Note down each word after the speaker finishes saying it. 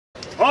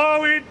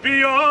we'd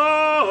be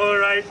all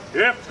right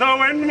if the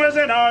wind was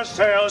in our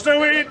sails.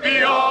 We'd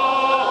be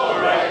all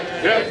right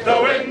if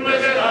the wind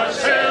was in our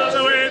sails.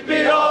 We'd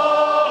be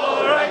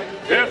all right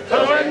if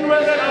the wind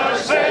was in our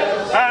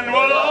sails. And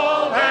we'll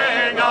all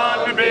hang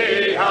on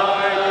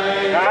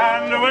behind,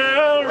 and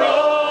we'll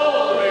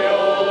roll the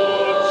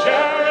old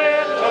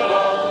chariot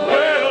along.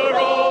 We'll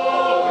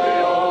roll the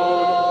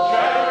old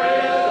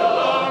chariot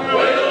along.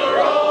 We'll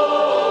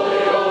roll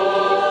the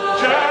old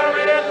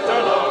chariot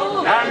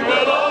along, and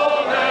we'll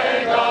all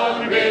hang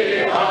on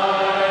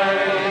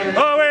behind.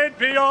 Oh, it'd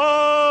be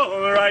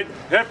all right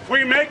if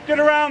we make it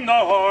around the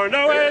Horn.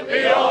 Oh, it'd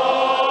be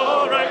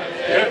all right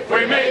if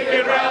we make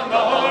it around the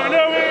Horn.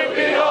 Oh, it'd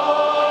be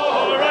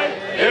all right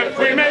if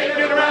we make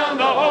it around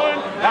the Horn,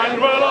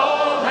 and we'll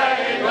all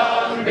hang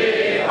on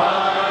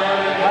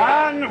behind,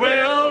 and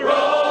we'll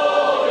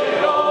roll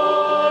the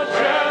old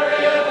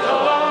chariot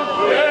along.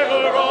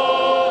 We'll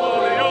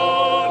roll the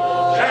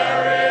old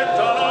chariot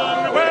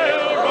along.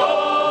 We'll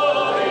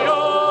roll the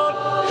old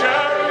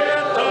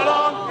chariot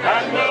along,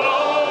 and we'll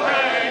all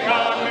hang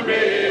on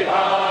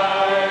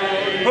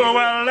behind.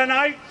 Well, a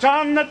night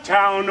on the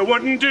town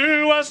wouldn't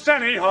do us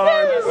any harm.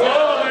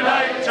 Oh, a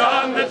night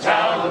on the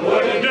town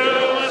wouldn't do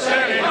us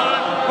any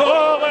harm.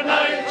 Oh, a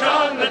night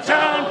on the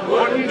town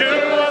wouldn't do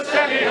us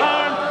any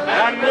harm,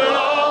 and we'll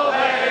all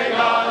hang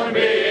on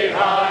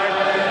behind,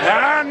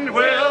 and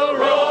we'll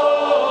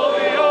roll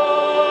the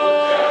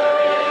old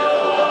chariot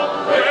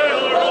along.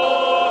 We'll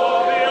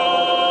roll the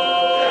old,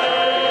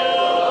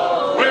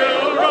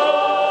 we'll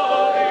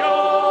roll the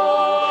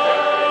old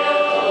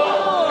chariot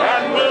along,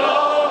 and we'll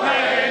all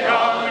hang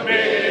on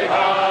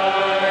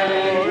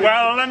behind.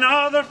 Well,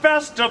 another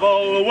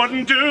festival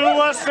wouldn't do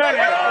us any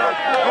harm.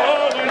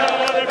 Oh,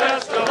 another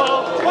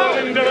festival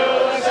wouldn't do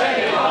us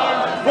any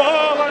harm.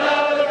 Oh,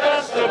 another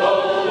festival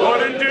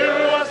wouldn't do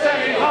us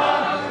any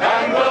harm,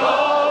 and we'll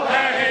all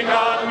hang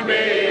on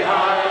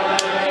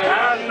behind,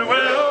 and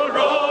we'll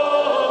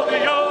roll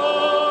the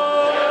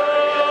old,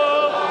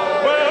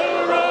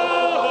 we'll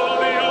roll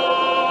the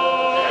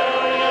old,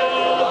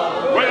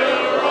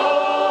 we'll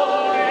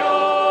roll the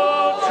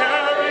old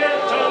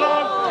chariot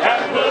along,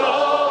 and we'll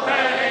all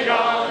hang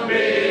on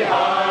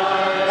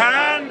behind,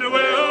 and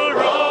we'll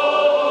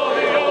roll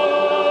the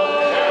old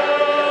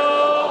chariot,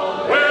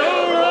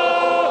 we'll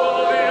roll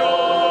the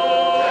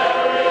old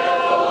chariot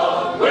along,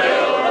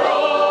 we'll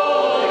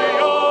roll the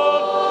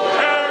old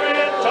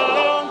chariot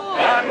along,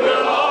 and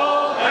we'll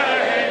all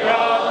hang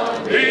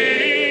on behind.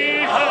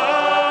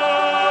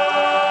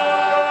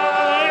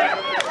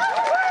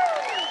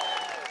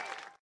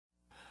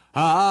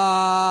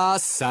 Ah,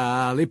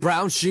 Sally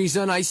Brown, she's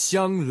a nice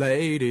young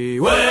lady.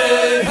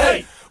 Way,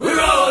 hey, we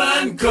roll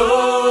and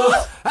go,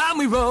 and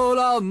we roll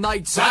all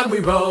night, and we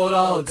roll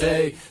all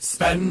day.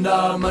 Spend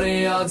our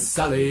money on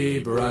Sally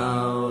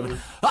Brown.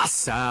 Ah,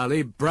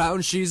 Sally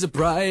Brown, she's a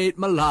bright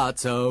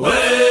mulatto.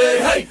 Way,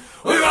 hey,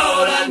 we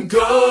roll and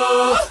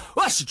go.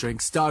 Well, she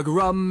drinks dog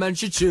rum and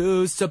she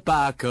chews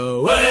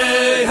tobacco.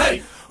 Way,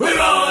 hey, we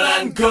roll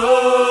and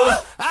go,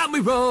 and we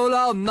roll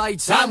all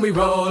night, and we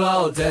roll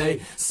all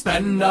day.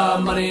 Spend our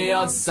money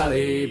on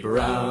Sally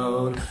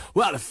Brown.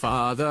 Well, her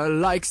father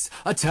likes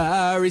a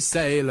tarry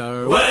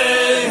sailor.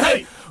 Way,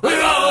 hey, we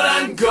roll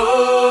and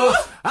go,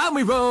 and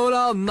we roll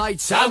all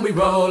night, and we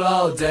roll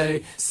all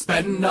day.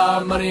 Spend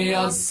our money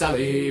on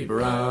Sally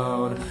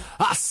Brown.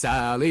 Ah,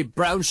 Sally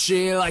Brown,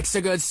 she likes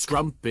a good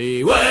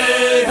scrumpy.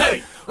 Way,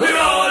 hey, we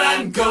roll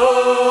and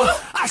go.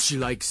 Ah, she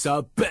likes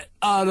a bit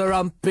of the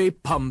rumpy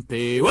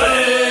pumpy.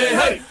 Way,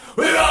 hey,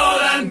 we roll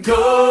and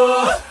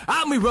go,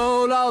 and we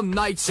roll all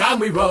night, and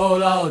we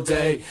roll all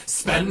day.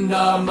 Spend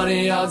our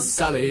money on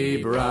Sally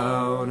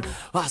Brown.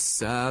 Ah,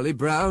 Sally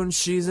Brown,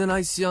 she's a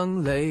nice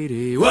young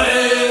lady.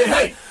 Way,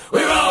 hey,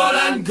 we roll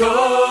and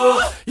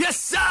go. Yes,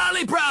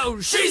 Sally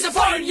Brown, she's a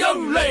fine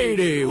young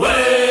lady.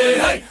 Way,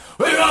 hey,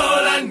 we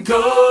roll and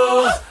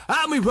go,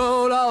 and we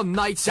roll all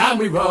night, and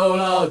we roll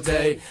all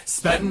day.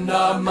 Spend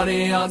our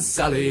money on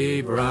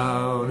Sally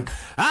Brown.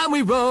 And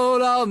we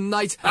roll all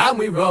night, and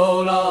we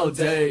roll all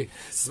day.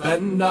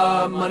 Spend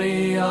our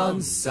money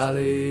on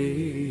Sally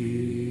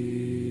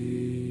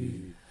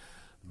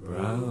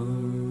Brown.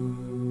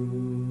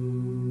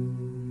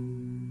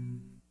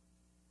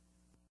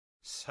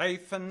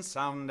 Safe and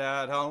sound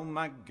at home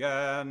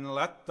again,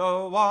 let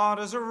the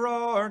waters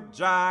roar,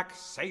 Jack.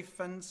 Safe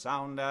and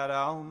sound at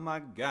home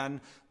again,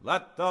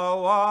 let the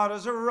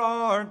waters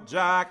roar,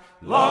 Jack.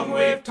 Long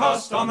we've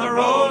tossed on the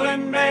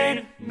rolling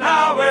main,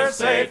 now we're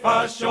safe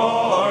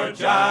ashore,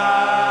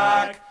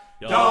 Jack.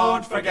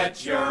 Don't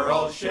forget your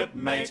old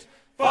shipmate,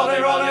 folly,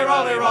 rolly,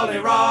 rolly, rolly,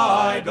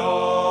 ride-o.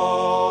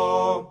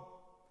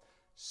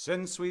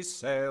 Since we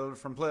sailed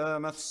from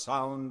Plymouth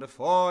Sound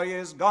 4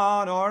 years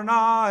gone or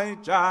nigh,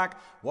 Jack,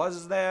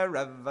 was there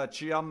ever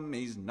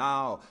chummies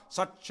now,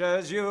 such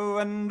as you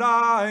and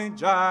I,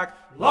 Jack?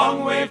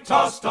 Long we've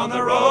tossed on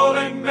the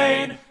rolling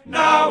main,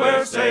 now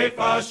we're safe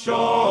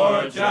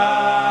ashore,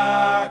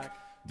 Jack.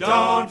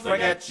 Don't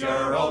forget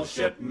your old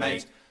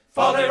shipmate,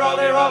 folly,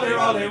 rolly, rolly,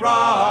 rolly,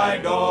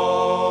 ride-o.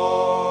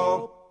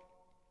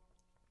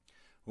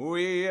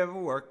 we have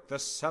worked the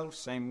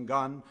self-same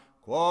gun,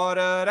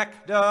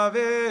 quarter-deck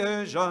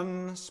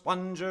division,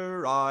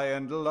 sponger I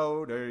and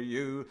loader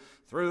you,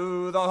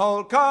 through the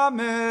whole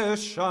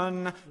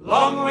commission.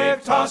 Long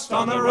we've tossed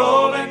on the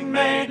rolling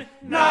main,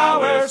 now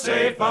we're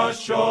safe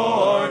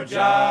ashore,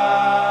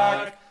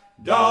 Jack.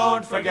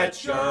 Don't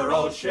forget your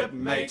old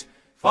shipmate,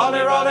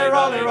 folly, rolly,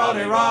 rolly,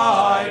 rolly,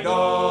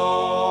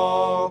 ride-o.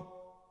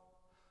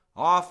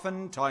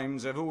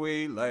 Oftentimes have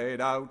we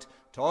laid out,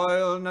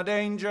 toil no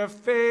danger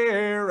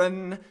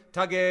fearing,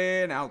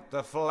 tugging out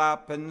the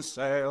flapping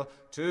sail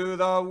to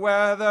the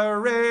weather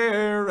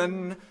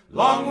rearing.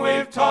 Long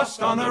we've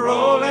tossed on the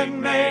rolling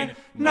main,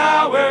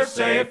 now we're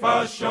safe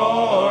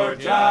ashore,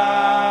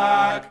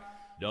 Jack.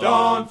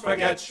 Don't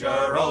forget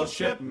your old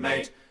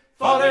shipmate,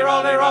 folly,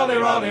 rolly, rolly,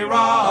 rolly,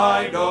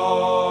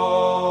 ride-o.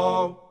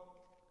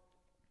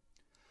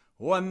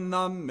 When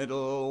the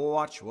middle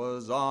watch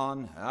was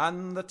on,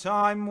 and the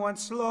time went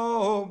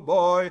slow,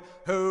 boy,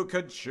 who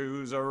could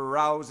choose a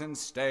rousing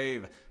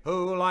stave?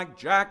 Who like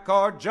Jack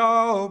or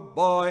Joe,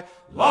 boy?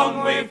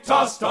 Long we've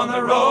tossed on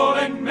the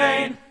rolling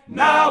main,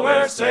 now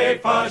we're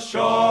safe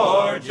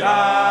ashore,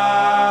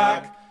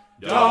 Jack.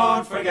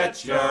 Don't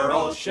forget your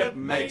old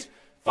shipmate,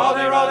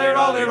 folly, rolly,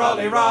 rolly,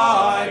 rolly,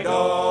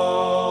 ride-o.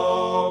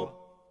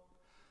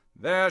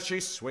 There she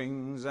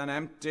swings an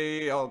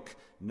empty hulk,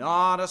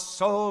 not a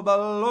soul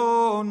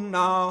below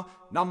now.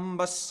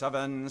 Number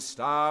 7,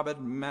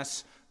 starboard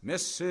mess,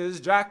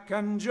 Mrs. Jack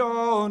and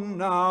Joe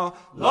now.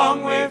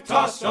 Long we've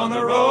tossed on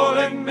the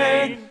rolling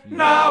main,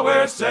 now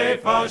we're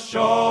safe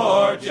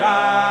ashore,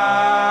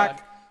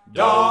 Jack.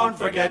 Don't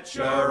forget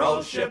your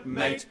old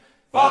shipmate,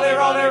 folly,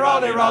 rolly,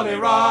 rolly, rolly,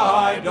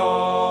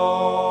 ride-o.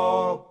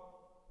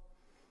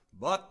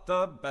 But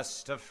the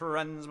best of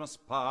friends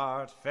must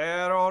part,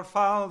 fair or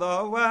foul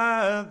the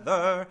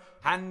weather.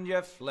 Hand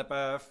your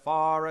flipper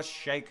for a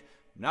shake,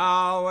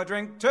 now a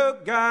drink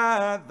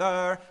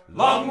together.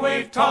 Long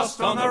we've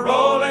tossed on the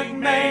rolling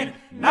main,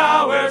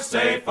 now we're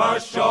safe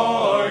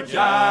ashore,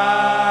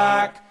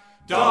 Jack.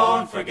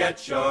 Don't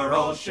forget your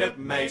old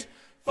shipmate,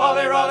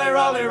 folly, rolly,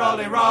 rolly,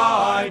 rolly,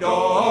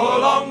 ride-o.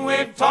 Long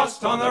we've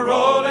tossed on the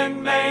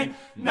rolling main,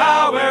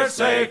 now we're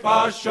safe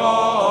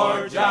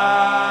ashore,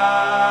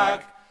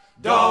 Jack.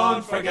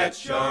 Don't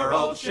forget your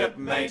old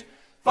shipmate,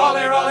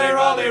 folly, rolly,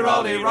 rolly,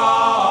 rolly,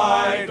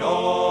 ride-o.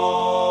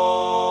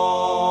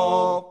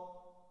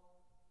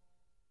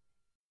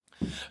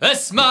 The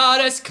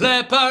smartest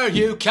clipper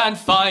you can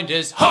find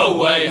is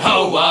Ho-way,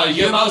 ho-wa,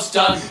 you most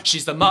done.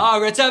 She's the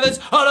Margaret Evans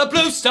on a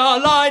Blue Star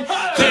line.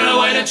 Clear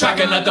away the track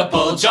and let the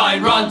bull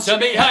giant run to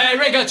me. Hey,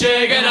 rig a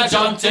jig and a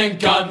jaunting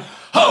gun.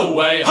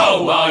 Ho-way,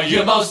 ho-wa,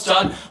 you most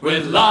done.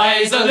 With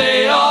Eliza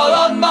Lee all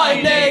on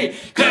my knee.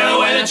 Clear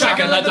away the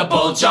track and let the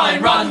bull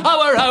giant run. Oh,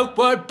 we're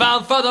outward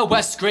bound for the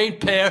West Green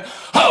Pier.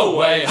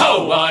 Ho-way,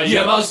 ho-wa,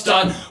 you most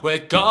done.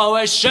 With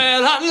Galway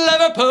Shale and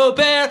Liverpool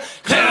beer.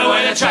 Clear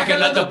away the track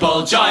and let the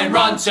bull giant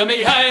run to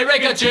me. Hey,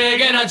 rig a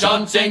jig and a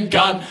jaunting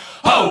gun.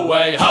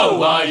 Ho-way,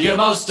 ho-wa, you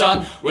most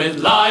done. With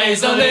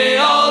Eliza Lee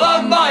all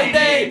on my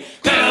knee.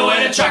 Clear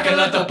away the track and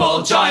let the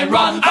bull giant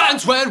run.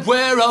 And when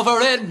we're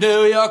over in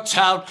New York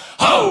town,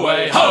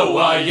 ho-way,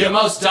 ho-wa, you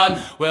most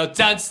done. We'll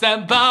dance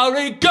them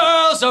Bowery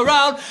girls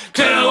around.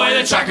 Clear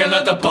away the track and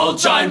let the bull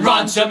giant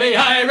run to me.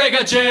 Hey, rig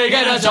a jig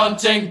and a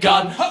jaunting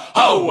gun.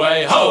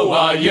 Ho-way,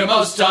 ho-wa, you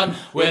most done.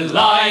 With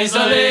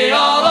Eliza Lee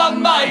all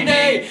on my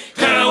knee.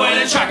 Clear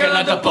away the track and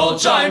let the bull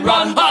giant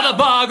run. On the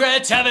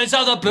Margaret Evans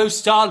of the Blue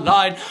Star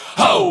line.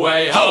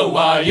 Ho-way,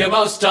 ho-wa, you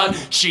most done.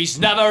 She's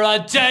never a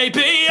day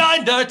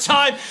behind her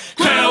time.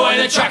 Clear away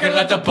the track and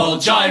let the bull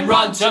giant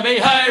run to me.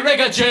 Hey, rig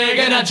a jig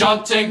and a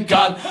jaunting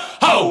gun.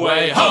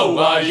 Ho-way,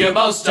 ho-wa, you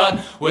most done.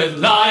 With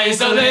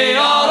Eliza Lee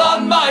all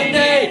on my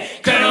knee.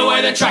 Clear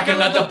away the track and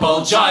let the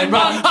bull giant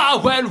run. Ah,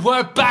 when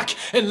we're back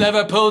in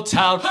Liverpool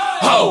town.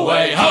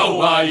 Ho-way,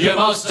 ho-wa, you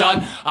most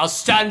done. I'll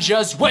stand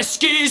just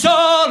whiskies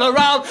all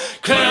around.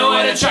 Clear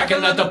away the track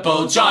and let the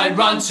bull giant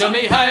run to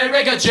me. Hey,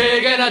 rig a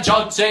jig and a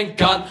jaunting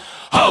gun.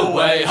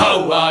 Ho-way,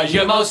 ho-wa,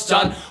 you most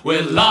done.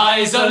 With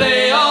Eliza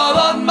Lee all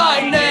on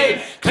my knee.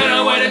 Clear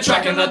away the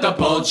track and let the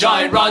bull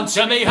giant run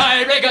to me.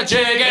 Hey, rig a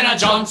jig and a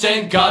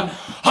jaunting gun.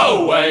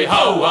 Ho-way,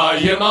 ho-wa,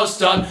 you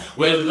most done.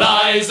 With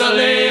Eliza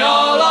Lee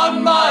all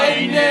on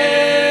my knee.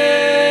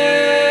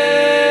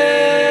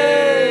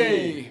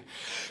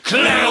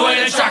 Clear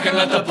away the track and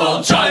let the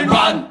bull giant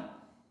run.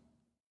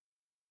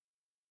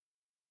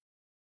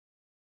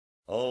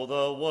 Oh,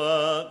 the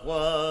work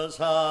was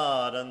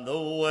hard and the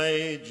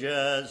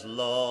wages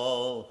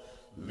low.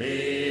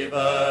 Leave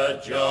her,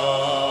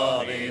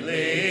 Johnny,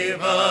 leave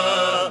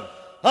her.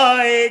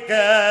 I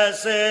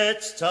guess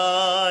it's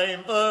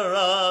time for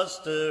us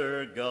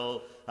to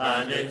go,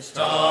 and it's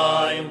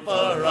time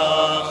for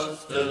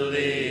us to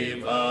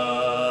leave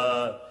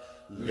her.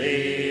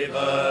 Leave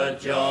her,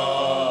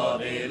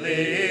 Johnny,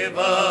 leave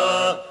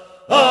her.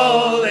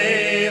 Oh,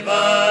 leave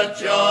her,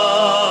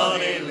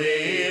 Johnny,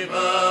 leave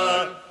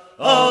her.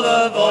 Oh,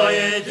 the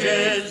voyage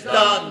is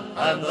done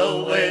and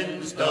the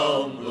winds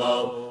don't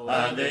blow,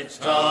 and it's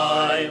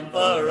time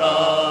for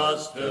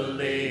us to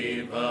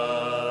leave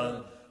her.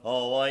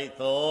 Oh, I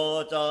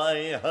thought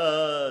I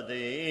heard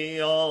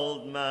the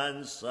old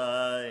man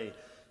say,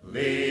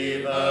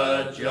 leave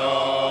her,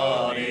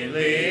 Johnny,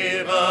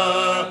 leave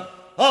her.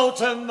 Oh,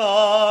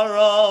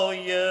 tomorrow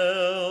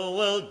you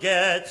will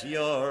get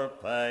your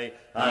pay,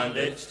 and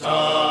it's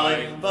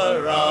time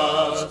for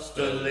us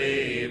to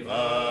leave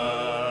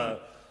her.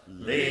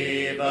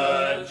 Leave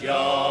her,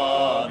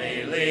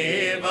 Johnny,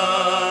 leave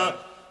her.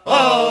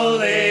 Oh,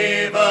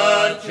 leave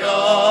her,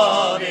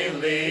 Johnny,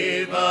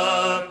 leave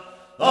her.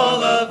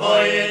 Oh, the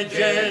voyage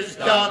is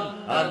done,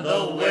 and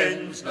the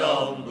winds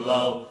don't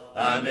blow,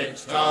 and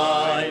it's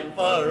time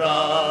for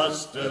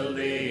us to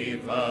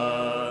leave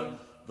her.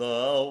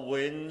 The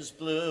winds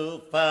blew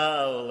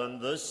foul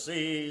and the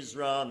seas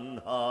run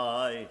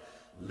high.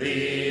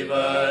 Leave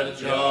her,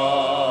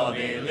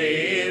 Johnny,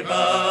 leave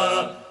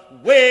her.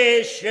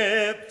 We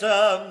shipped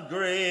 'em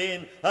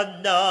green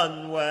and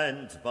none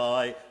went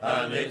by,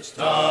 and it's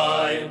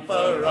time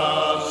for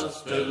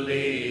us to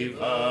leave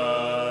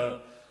her.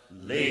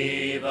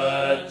 Leave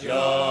her,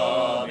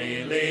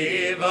 Johnny,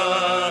 leave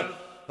her.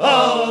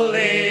 Oh,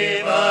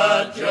 leave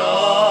her,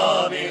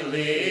 Johnny,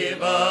 leave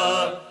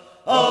her.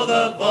 Oh,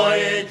 the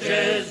voyage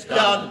is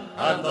done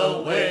and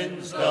the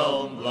winds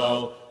don't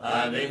blow,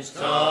 and it's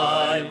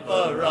time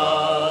for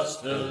us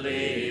to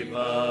leave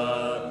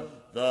her.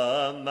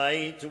 The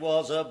mate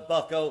was a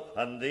bucko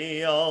and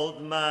the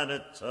old man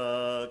a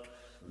Turk.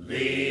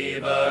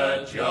 Leave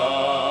her,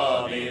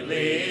 Johnny,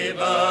 leave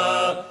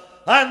her.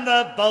 And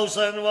the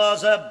boatswain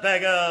was a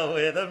beggar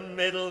with a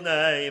middle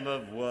name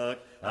of work,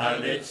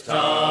 and it's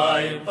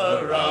time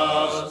for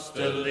us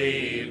to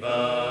leave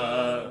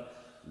her.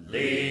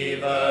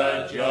 Leave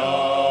her,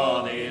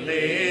 Johnny,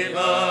 leave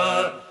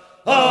her.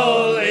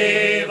 Oh,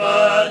 leave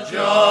her,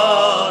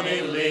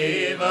 Johnny,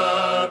 leave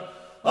her.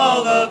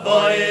 Oh, the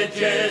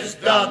voyage is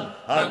done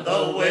and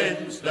the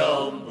winds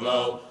don't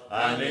blow,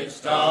 and it's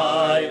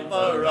time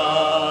for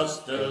us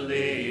to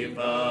leave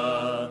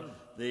her.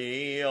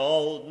 The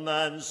old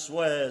man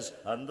swears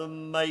and the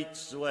mate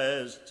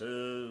swears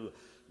too.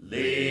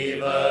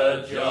 Leave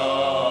her,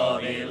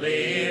 Johnny,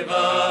 leave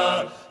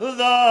her.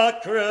 The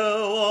crew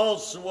all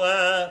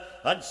swear,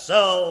 and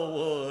so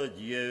would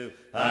you,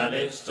 and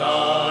it's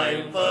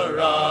time for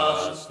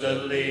us to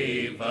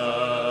leave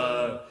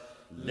her.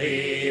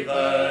 Leave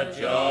her,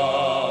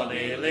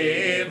 Johnny,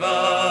 leave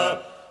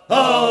her.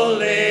 Oh,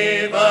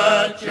 leave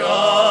her,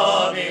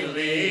 Johnny,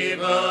 leave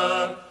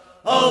her.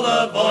 Oh,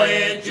 the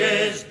voyage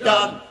is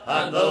done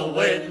and the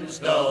winds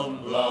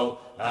don't blow,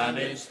 and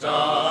it's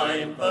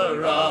time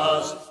for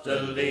us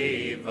to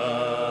leave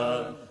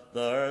her.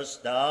 The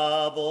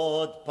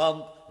starboard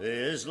pump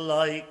is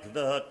like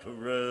the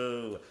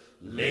crew.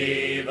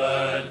 Leave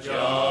her,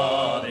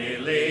 Johnny,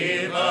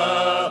 leave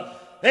her.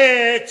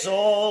 It's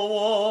all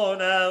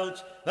worn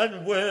out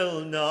and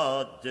will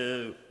not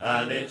do,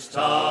 and it's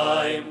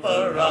time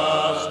for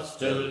us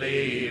to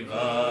leave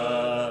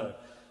her.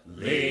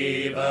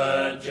 Leave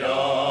her,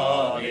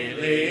 Johnny,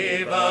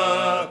 leave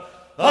her.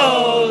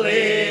 Oh,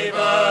 leave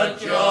her,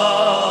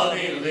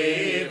 Johnny,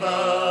 leave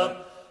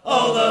her.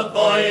 Oh, the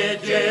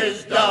voyage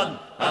is done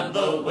and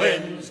the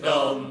winds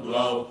don't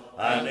blow,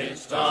 and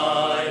it's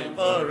time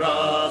for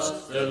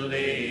us to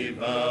leave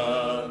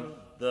her.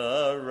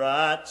 The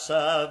rats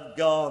have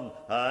gone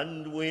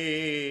and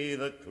we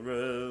the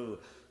crew.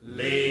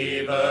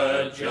 Leave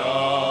her,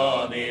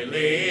 Johnny,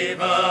 leave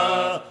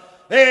her.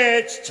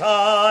 It's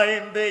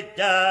time, be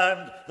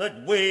damned,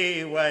 that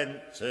we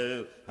went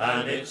to,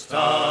 and it's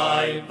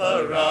time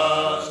for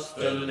us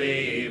to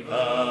leave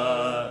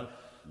her.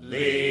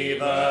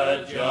 Leave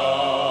her,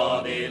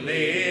 Johnny,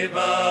 leave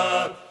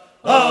her.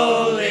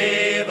 Oh,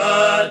 leave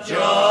her,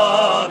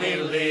 Johnny,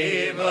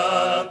 leave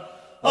her.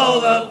 Oh,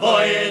 the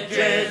voyage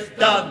is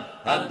done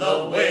and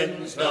the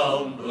winds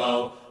don't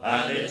blow,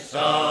 and it's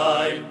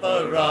time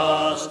for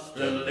us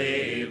to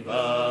leave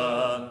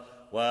her.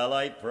 Well,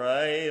 I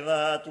pray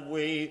that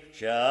we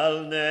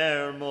shall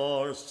ne'er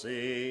more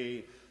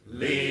see.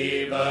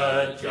 Leave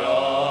her,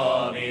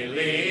 Johnny,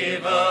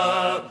 leave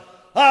her.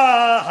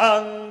 A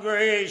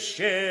hungry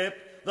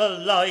ship, the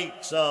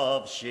likes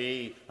of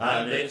she,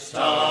 and it's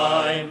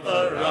time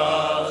for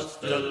us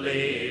to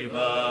leave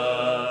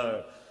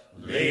her.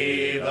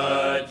 Leave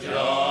her,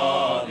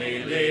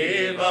 Johnny,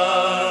 leave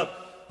her.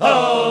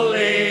 Oh,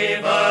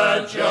 leave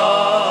her,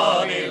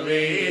 Johnny,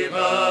 leave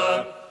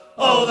her.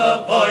 Oh,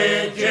 the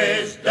voyage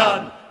is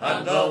done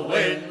and the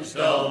winds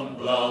don't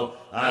blow,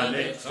 and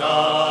it's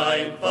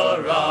time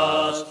for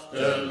us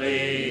to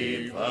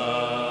leave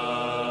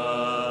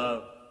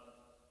her.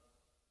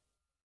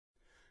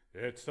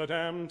 It's a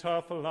damn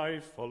tough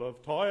life, full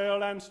of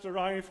toil and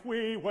strife,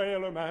 we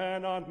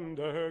whalermen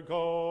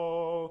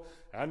undergo.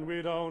 And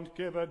we don't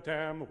give a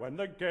damn when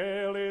the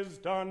gale is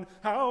done,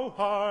 how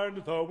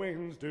hard the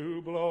winds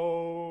do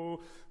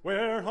blow.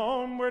 We're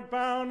homeward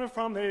bound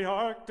from the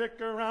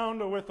Arctic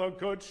around, with a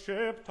good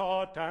ship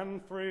taut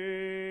and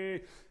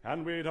free.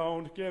 And we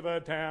don't give a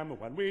damn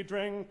when we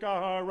drink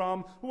our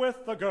rum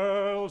with the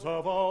girls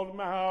of old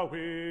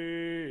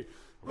Maui.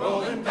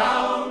 Rolling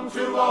down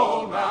to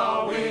old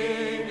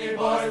Maui, me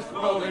boys,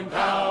 rolling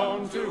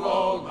down to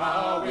old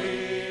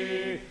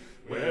Maui.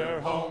 We're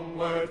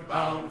homeward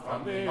bound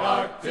from the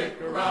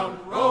Arctic around,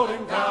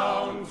 rolling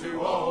down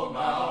to old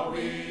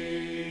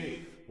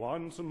Maui.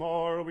 Once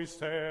more we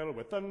sail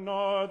with the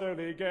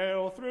northerly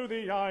gale through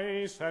the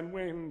ice and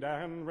wind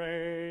and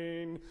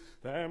rain.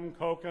 Them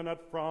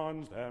coconut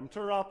fronds, them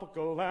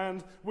tropical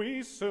lands,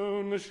 we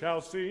soon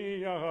shall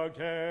see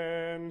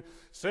again.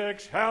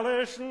 6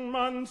 hellish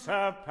months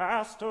have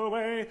passed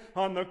away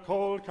on the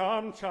cold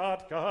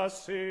Kamchatka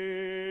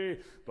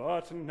Sea,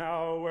 but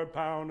now we're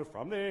bound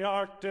from the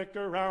Arctic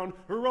around,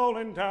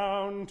 rolling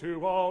down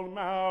to old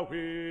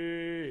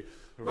Maui.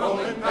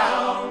 Rolling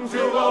down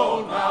to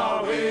old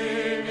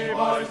Maui, me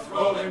boys,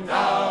 rolling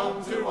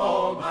down to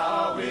old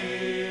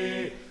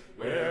Maui.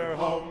 We're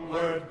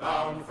homeward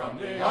bound from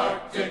the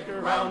Arctic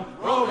around,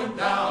 rolling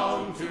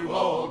down to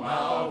old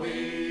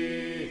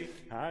Maui.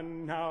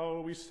 And now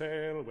we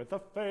sail with a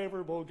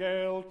favorable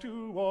gale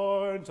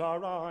towards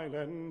our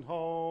island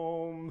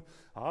home.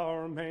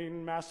 Our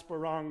mainmast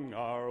sprung,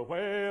 our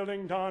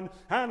whaling done,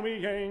 and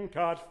we ain't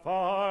got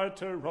far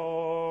to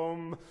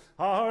roam.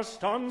 Our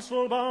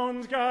stunsail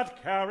bones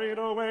got carried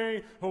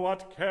away,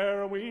 what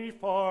care we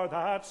for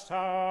that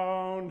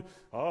sound?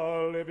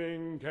 A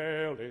living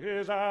gale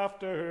is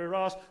after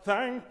us,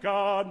 thank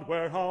God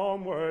we're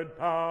homeward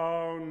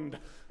bound.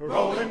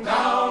 Rolling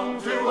down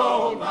to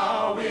old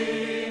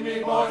Maui,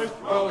 me boys,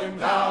 rolling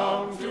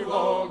down to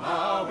old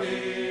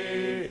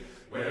Maui.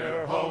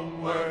 We're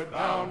homeward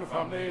bound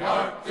from the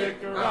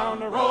Arctic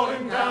around,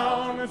 rolling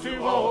down to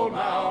old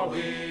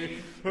Maui.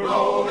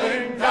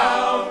 Rolling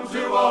down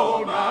to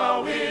old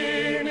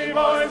Maui, me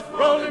boys,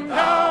 rolling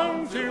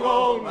down to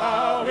old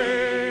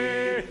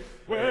Maui.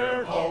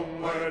 We're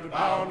homeward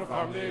bound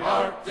from the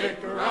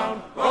Arctic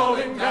around,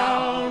 rolling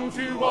down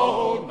to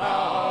old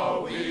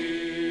Maui.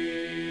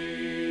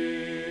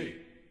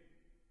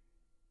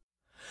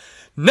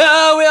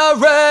 Now we are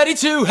ready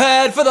to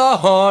head for the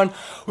Horn.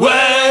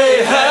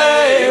 Way,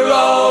 hey,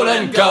 roll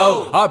and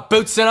go. Our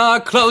boots and our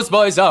clothes,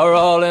 boys, are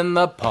all in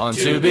the pond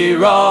to be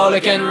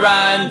rollicking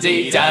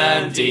randy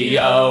dandy,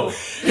 oh.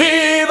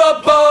 Heave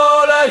a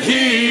boat and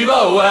heave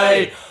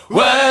away.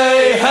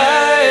 Way,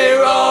 hey,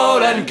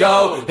 roll and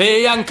go.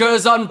 The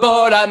anchor's on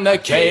board and the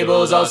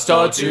cable's all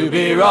stored to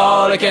be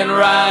rollicking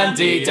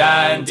randy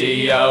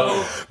dandy,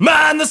 oh.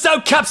 Man the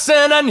stout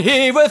capstan and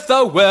heave with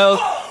a will.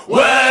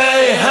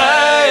 Way,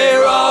 hey,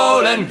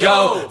 roll and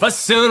go. For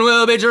soon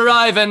we'll be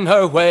driving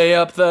her way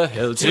up the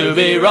hill to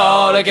be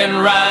rollicking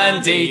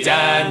randy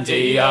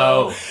dandy,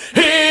 oh.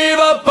 Heave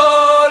a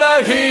boat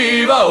and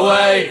heave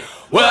away.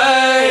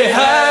 Way,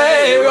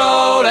 hey,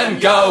 roll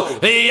and go.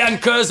 The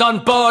anchor's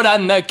on board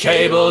and the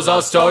cable's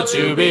all stored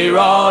to be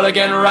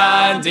rollicking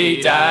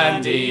randy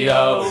dandy,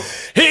 oh.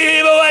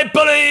 Heave away,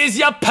 bullies,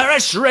 you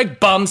perish rig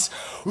bums.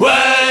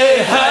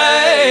 Way,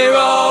 hey,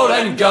 roll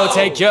and go.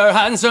 Take your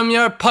hands from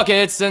your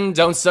pockets and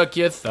don't suck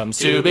your thumbs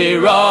to be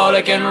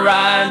rollicking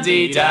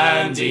randy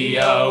dandy,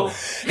 oh.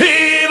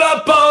 Heave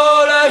a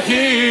boat and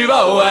heave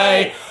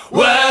away.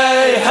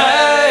 Way,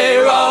 hey,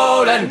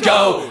 roll and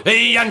go.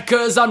 The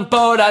anchor's on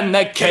board and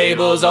the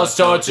cable's all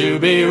stored to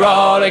be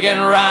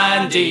rollicking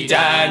randy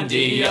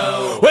dandy,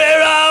 oh.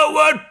 We're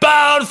outward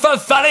bound for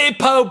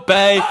Valley-Po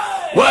Bay.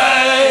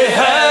 Way,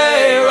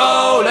 hey,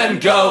 roll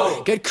and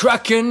go. Get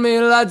cracking, me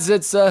lads,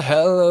 it's a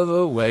hell of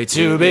a way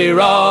to be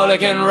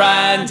rollicking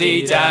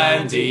randy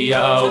dandy,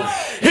 oh.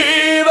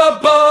 Heave a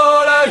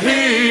boat and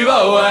heave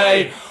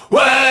away.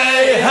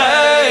 Way,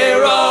 hey,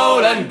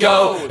 roll and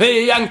go.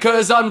 The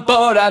anchor's on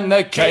board and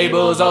the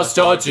cable's all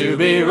stored to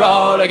be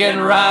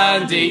rollicking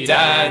randy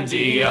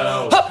dandy,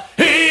 oh.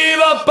 Heave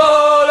a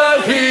boat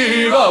and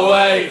heave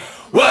away.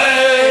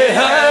 Way,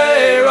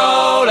 hey,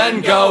 roll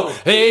and go.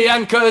 The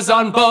anchor's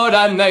on board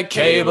and the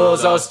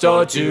cable's all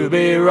stored to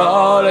be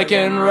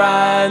rollicking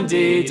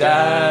randy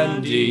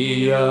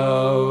dandy,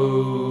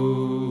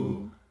 oh.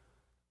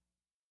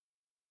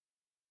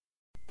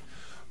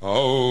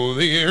 Oh,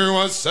 the year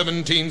was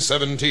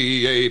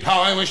 1778.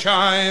 How I wish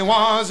I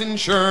was in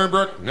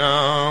Sherbrooke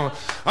now.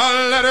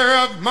 A letter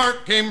of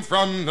marque came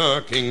from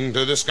the king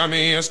to the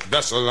scummiest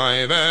vessel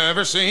I've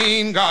ever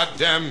seen. God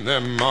damn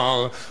them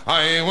all.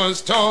 I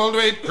was told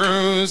we'd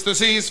cruise the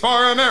seas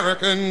for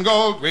American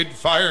gold. We'd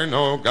fire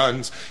no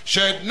guns,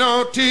 shed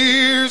no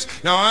tears.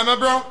 Now I'm a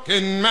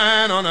broken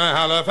man on a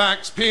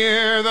Halifax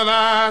pier, the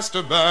last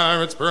of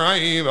Barrett's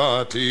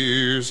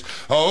privateers.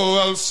 Oh,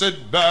 well,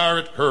 said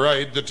Barrett,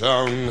 cried the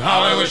town,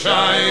 how I wish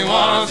I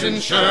was in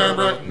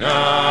Sherbrooke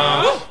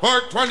now.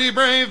 For 20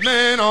 brave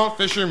men, all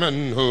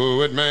fishermen, who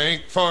would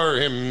make for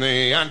him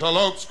the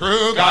Antelope's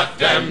crew. God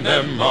damn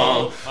them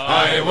all.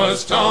 I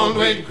was told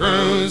we'd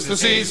cruise the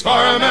seas for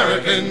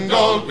American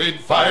gold. We'd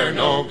fire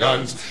no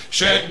guns,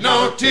 shed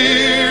no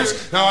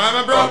tears. Now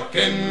I'm a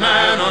broken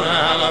man on a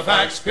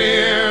Halifax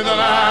pier, the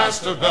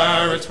last of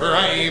Barrett's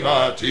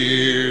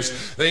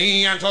privateers.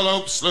 The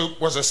Antelope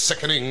sloop was a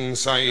sickening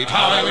sight.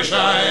 How I wish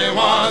I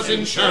was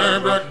in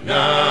Sherbrooke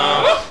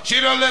now.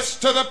 She'd a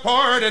list to the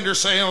port and her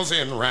sails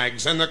in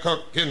rags, and the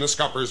cook in the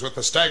scuppers with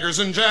the staggers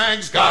and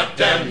jags. God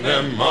damn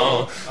them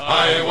all.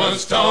 I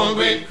was told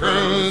we'd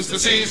cruise the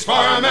seas for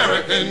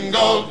American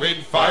gold.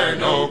 We'd fire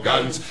no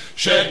guns,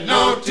 shed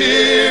no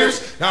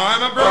tears. Now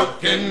I'm a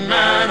broken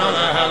man on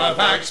a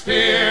Halifax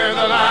pier,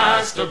 the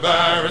last of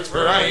Barrett's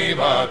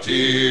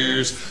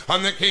privateers.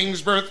 On the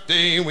King's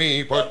birthday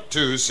we put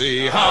to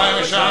sea. How I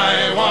wish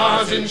I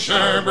was in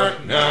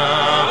Sherbrooke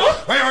now.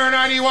 We were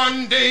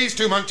 91 days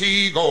to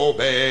Montego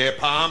Bay,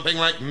 pumping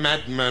like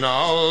madmen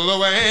all the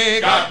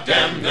way. God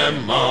damn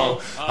them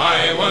all.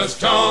 I was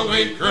told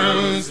we'd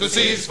cruise the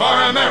seas for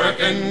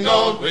American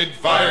gold. We'd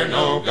fire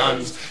no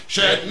guns,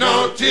 shed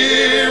no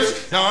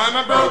tears. Now I'm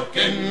a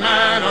broken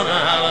man on a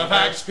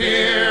Halifax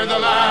pier, the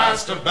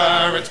last of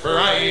Barrett's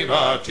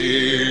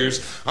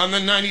privateers. On the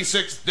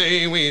 96th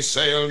day we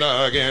sailed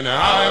again.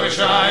 How I wish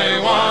I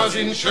was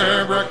in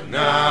Sherbrooke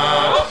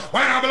now.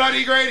 When a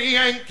bloody great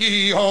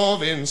Yankee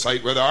hove in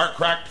sight, with our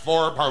cracked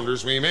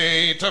 4-pounders we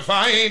made to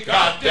fight.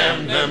 God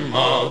damn them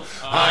all.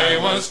 I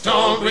was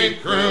told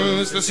we'd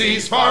cruise the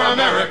seas for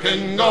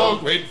American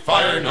gold. We'd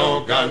fire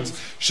no guns,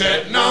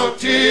 shed no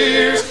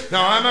tears.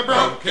 Now I'm a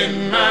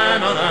broken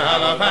man on a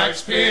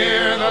Halifax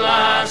pier, the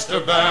last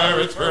of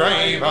Barrett's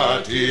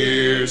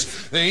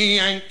privateers. The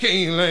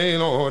Yankee lay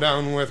low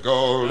down with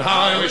gold.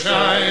 How I wish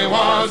I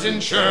was in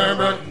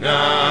Sherbrooke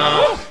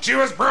now. She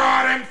was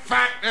broad and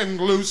fat and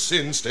loose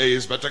in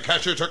stays, but to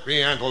catch her took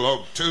the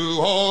Antelope 2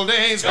 whole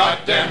days. God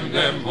damn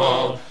them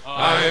all.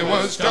 I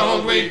was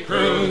told we'd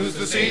cruise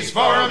the seas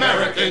for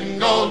American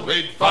gold.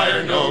 We'd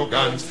fire no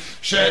guns,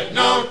 shed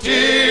no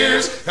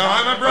tears. Now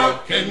I'm a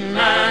broken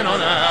man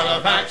on a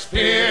Halifax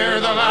pier,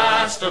 the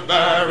last of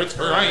Barrett's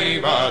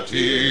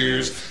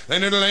privateers.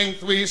 Then at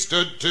length we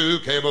stood 2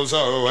 cables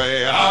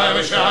away. How I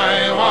wish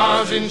I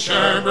was in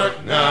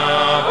Sherbrooke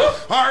now.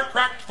 Our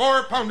cracked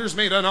 4-pounders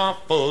made an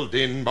awful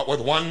din, but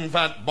with one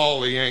fat ball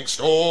the Yanks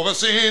stove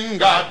us in.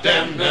 God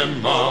damn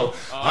them all.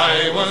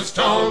 I was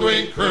told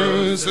we'd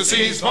cruise the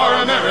seas for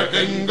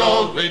American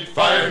gold. We'd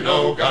fire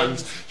no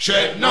guns,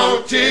 shed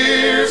no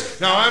tears.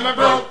 Now I'm a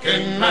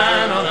broken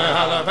man on a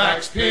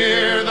Halifax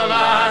pier, the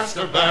last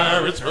of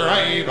Barrett's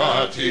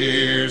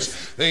privateers.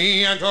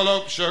 The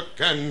Antelope shook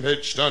and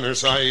pitched on her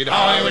side.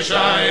 How I wish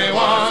I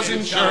was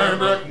in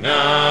Sherbrooke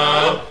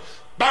now.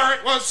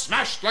 Barrett was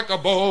smashed like a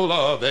bowl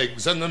of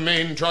eggs, and the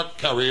main truck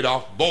carried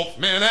off both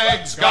men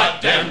eggs. God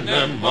damn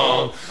them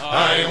all.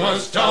 I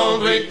was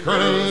told we'd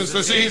cruise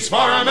the seas for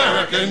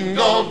American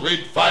gold.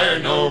 We'd fire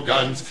no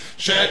guns,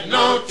 shed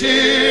no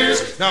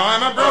tears. Now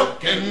I'm a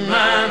broken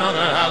man on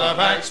a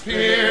Halifax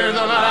pier,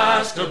 the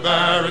last of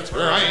Barrett's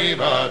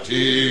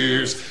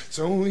privateers.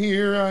 So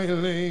here I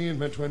lay in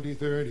my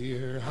 23rd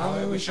year. How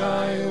I wish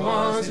I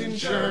was in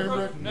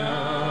Sherbrooke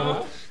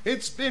now.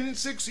 It's been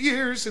 6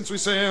 years since we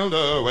sailed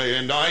away,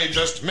 and I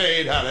just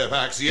made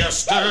Halifax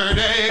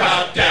yesterday.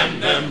 God damn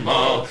them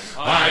all.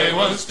 I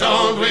was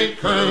told we'd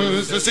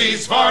cruise the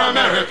seas for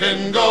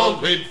American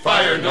gold. We'd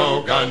fire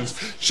no guns,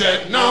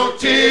 shed no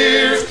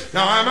tears.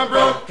 Now I'm a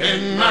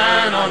broken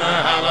man on a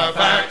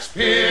Halifax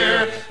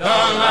pier, the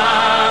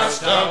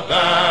last of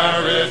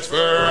Barrett's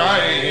privateers.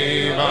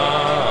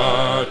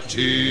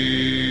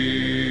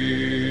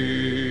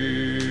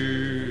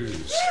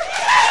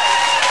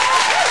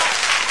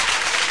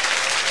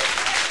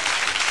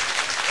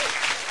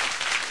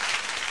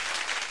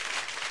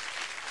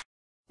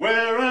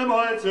 Where am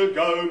I to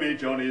go, me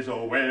Johnnies,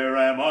 or where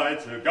am I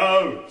to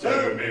go?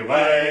 To me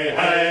way,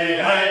 hey,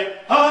 hey,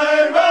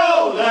 high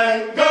roll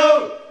and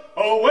go.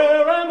 Oh,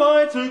 where am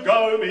I to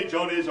go, me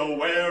Johnnies, or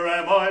where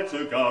am I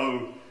to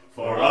go?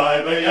 For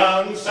I'm a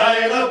young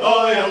sailor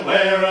boy, and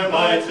where am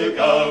I to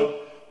go?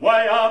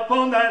 Way up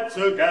on that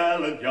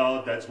topgallant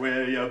yard, that's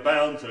where you're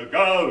bound to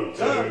go.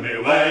 To me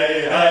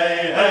way,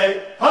 hey,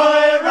 hey,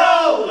 high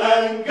roll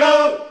and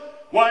go.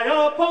 Way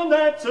up on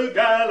that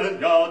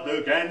topgallant yard,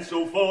 the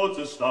gans'll for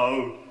to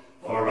stow.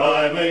 For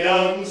I'm a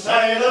young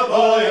sailor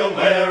boy, and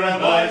where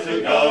am I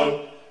to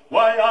go?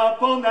 Way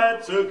up on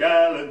that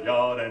topgallant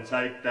yard, and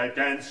take that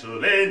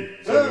gans'll in.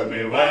 To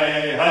me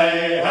way,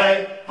 hey,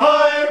 hey,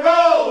 high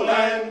roll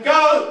and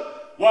go.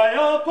 Way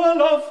up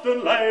aloft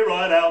and lay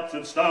right out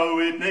and stow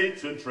it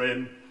neat and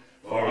trim.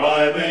 For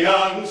I'm a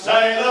young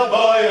sailor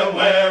boy, and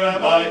where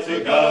am I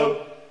to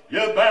go?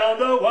 You're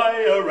bound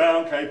away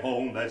around Cape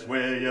Horn, that's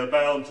where you're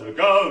bound to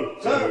go.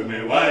 To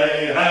me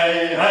way,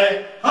 hey,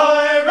 hey,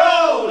 high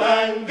roll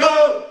and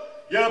go.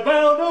 You're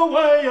bound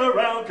away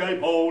around Cape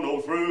Horn,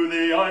 all through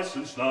the ice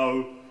and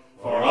snow.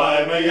 For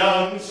I'm a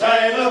young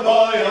sailor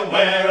boy, and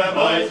where am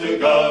I to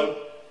go?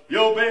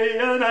 You'll be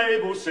an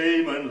able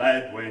seaman,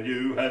 lad, when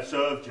you have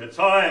served your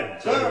time.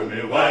 To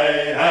me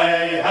way,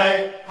 hey,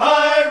 hey,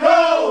 high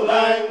roll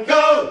and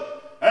go.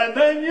 And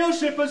then you'll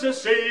ship as a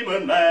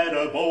seaman, lad,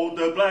 aboard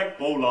the Black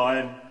Bull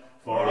line.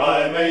 For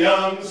I'm a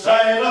young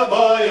sailor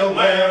boy, and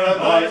where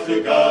am I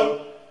to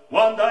go?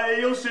 One day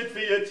you'll sit for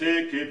your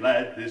ticket,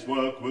 lad, this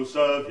work will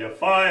serve you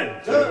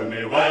fine. To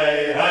me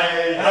way,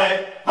 hey,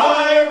 hey,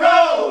 high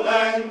roll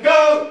and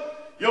go.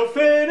 You'll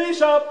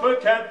finish up a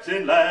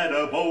captain, lad,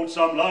 aboard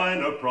some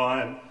line of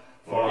prime.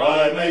 For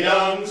I'm a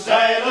young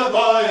sailor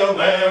boy, and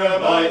where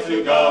am I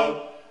to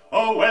go?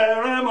 Oh,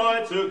 where am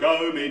I to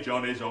go, me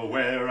Johnnies, oh,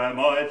 where am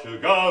I to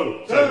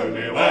go? To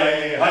me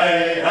way,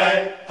 hey,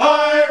 hey,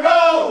 high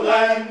roll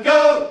and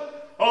go.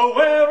 Oh,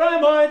 where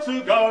am I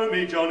to go,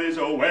 me Johnnies,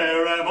 oh,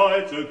 where am I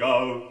to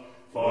go?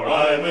 For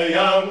I'm a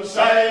young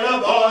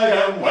sailor boy,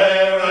 and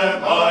where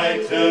am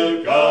I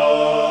to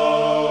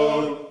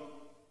go?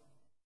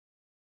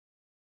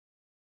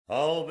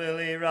 Oh,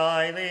 Billy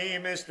Riley,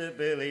 Mr.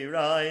 Billy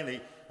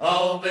Riley.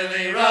 Oh,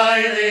 Billy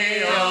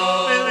Riley,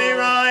 oh, Billy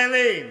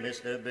Riley,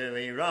 Mr.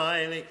 Billy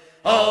Riley.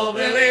 Oh,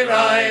 Billy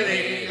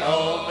Riley,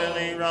 oh,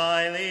 Billy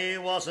Riley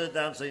was a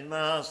dancing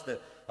master.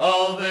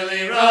 Oh,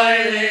 Billy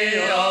Riley,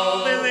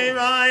 oh, Billy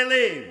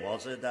Riley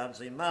was a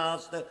dancing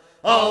master.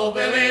 Oh,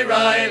 Billy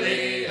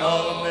Riley,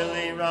 oh,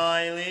 Billy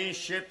Riley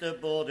shipped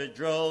aboard a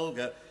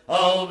droga.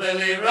 Oh,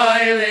 Billy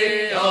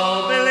Riley,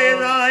 oh,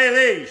 Billy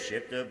Riley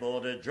shipped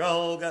aboard a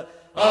droga.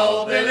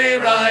 Oh, Billy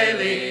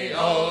Riley,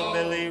 oh,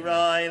 Billy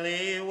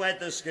Riley wed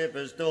the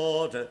skipper's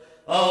daughter.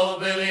 Oh,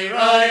 Billy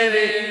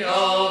Riley,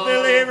 oh,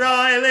 Billy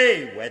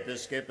Riley wed the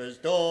skipper's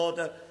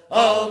daughter.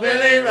 Oh,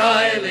 Billy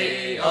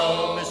Riley,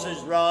 oh,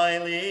 Mrs.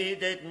 Riley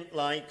didn't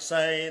like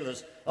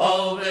sailors.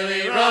 Oh,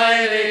 Billy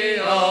Riley,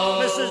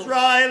 oh, Mrs.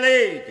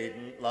 Riley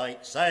didn't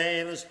like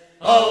sailors.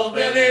 Oh,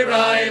 Billy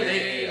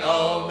Riley,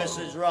 oh,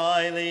 Mrs.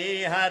 Riley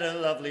had a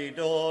lovely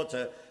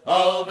daughter.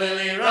 Oh,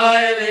 Billy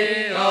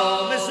Riley,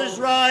 oh, Mrs.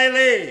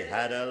 Riley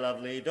had a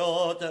lovely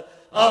daughter.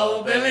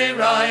 Oh, Billy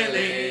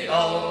Riley,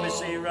 oh,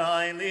 Missy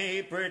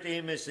Riley,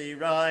 pretty Missy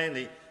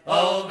Riley.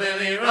 Oh,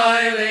 Billy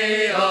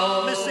Riley,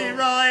 oh, Missy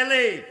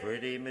Riley,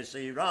 pretty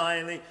Missy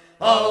Riley.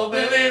 Oh,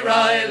 Billy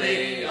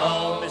Riley,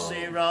 oh,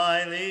 Missy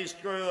Riley,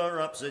 screw her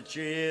up so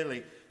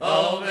cheerily.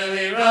 Oh,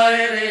 Billy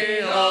Riley,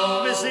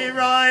 oh, Missy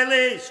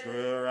Riley, screw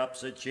her up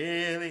so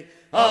cheerily.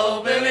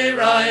 Oh, Billy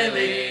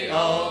Riley,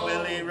 oh,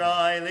 Billy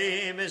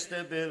Riley,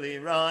 Mr. Billy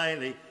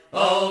Riley.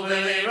 Oh,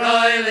 Billy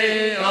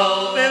Riley,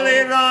 oh,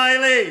 Billy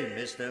Riley,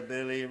 Mr.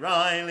 Billy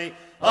Riley.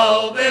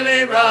 Oh,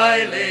 Billy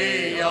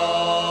Riley,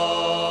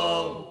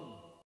 oh.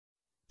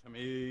 To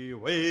me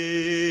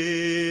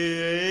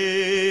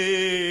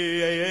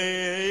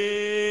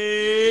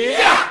way,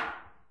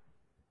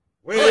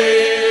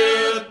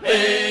 We'll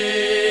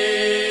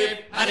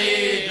pay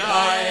Paddy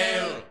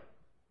Doyle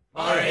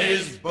for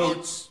his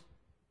boots.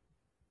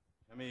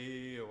 to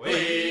me We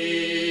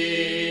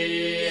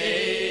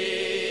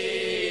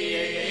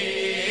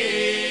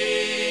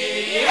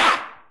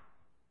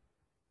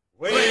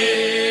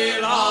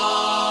will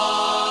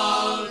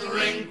all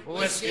drink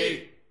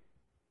whiskey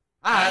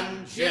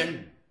and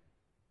gin.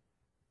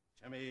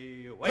 to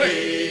me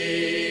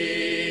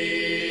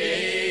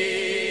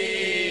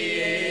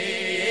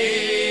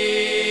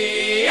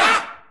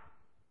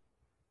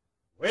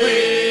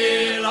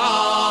We'll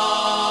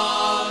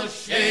all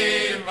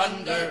shave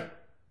under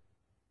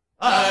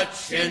a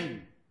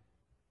chin.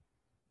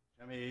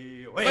 to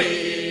me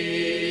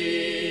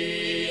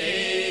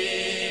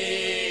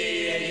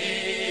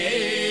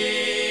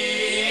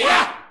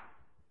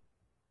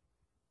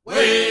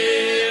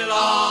We'll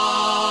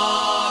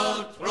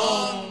all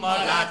throw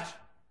mud at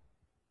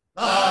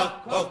the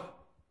cook.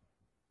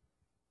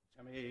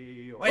 to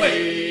me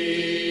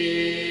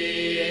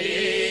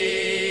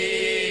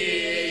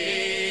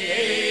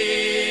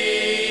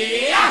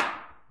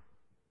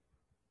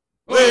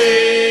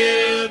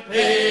We'll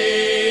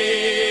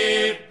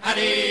pay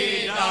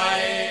Paddy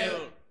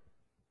Doyle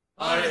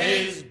for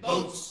his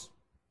boots.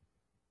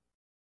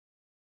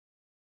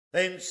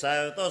 In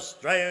South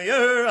Australia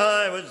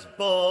I was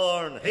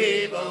born.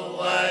 Heave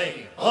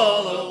away,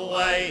 all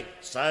away.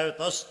 South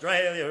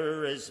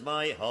Australia is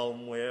my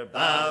home. We're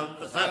bound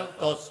for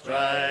South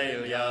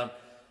Australia.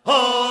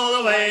 All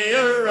the way,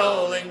 you're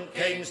rolling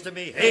kings to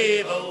me.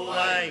 Heave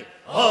away,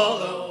 all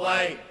the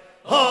way.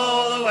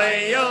 All the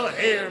way you'll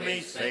hear me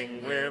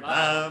sing, we're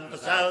bound for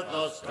South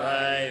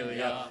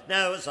Australia.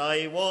 Now as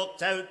I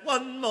walked out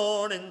one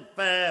morning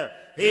fair,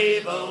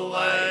 heave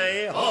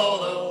away, all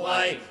the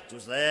way.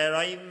 'Twas there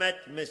I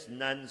met Miss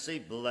Nancy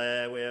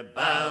Blair, we're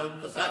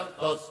bound for South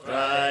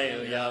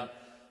Australia.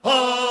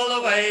 All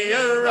the way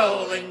you're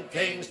rolling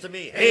kings to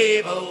me,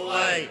 heave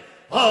away,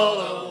 all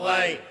the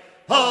way.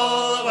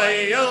 All the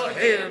way you'll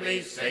hear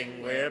me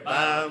sing, we're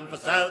bound for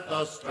South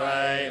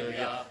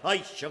Australia.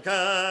 I shook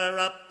her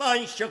up,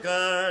 I shook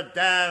her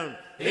down,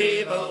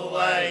 heave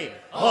away,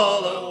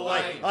 all the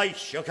way. I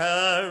shook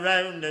her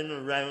round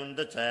and round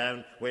the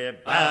town, we're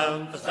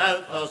bound for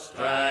South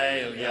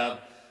Australia.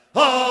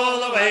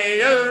 All the way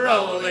you're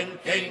rolling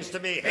kings to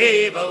me,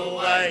 heave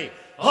away,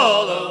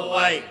 all the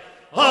way.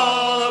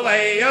 All the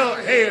way you'll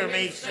hear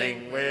me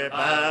sing, we're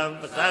bound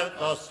for South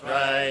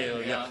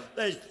Australia.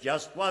 There's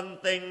just one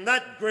thing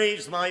that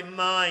grieves my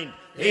mind,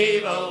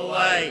 heave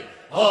away,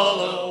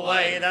 all the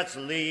way. That's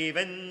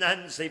leaving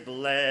Nancy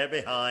Blair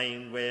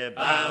behind. We're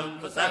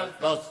bound for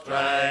South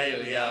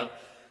Australia.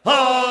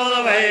 All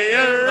the way,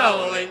 you're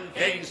rolling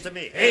kings to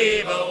me,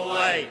 heave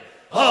away.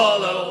 All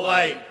the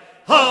way,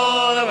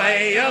 all the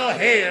way, you'll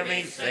hear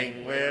me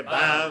sing. We're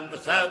bound for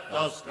South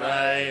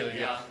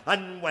Australia.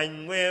 And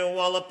when we're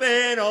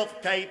walloping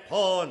off Cape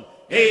Horn,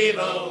 heave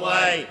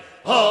away.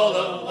 All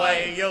the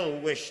way, you'll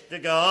wish to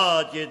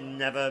God you'd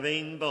never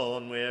been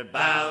born. We're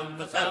bound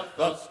for South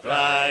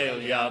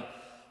Australia.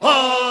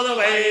 All the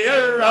way,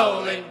 you're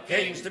rolling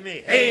kings to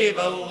me, heave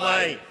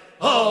away.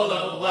 All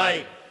the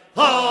way,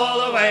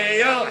 all the way,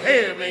 you'll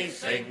hear me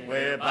sing.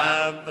 We're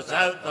bound for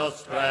South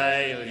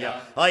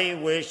Australia. I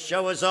wish I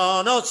was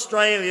on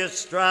Australia's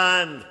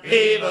strand,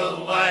 heave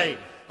away.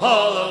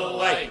 All the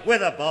way,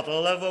 with a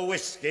bottle of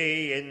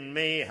whiskey in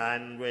me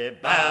hand. We're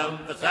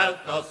bound for South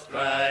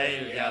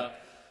Australia.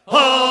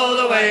 All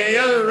the way,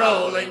 you're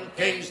rolling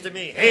kings to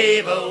me,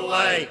 heave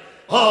away.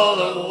 All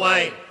the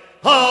way,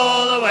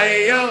 all the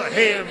way, you'll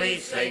hear me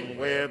sing.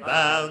 We're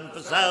bound for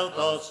South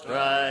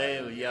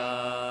Australia.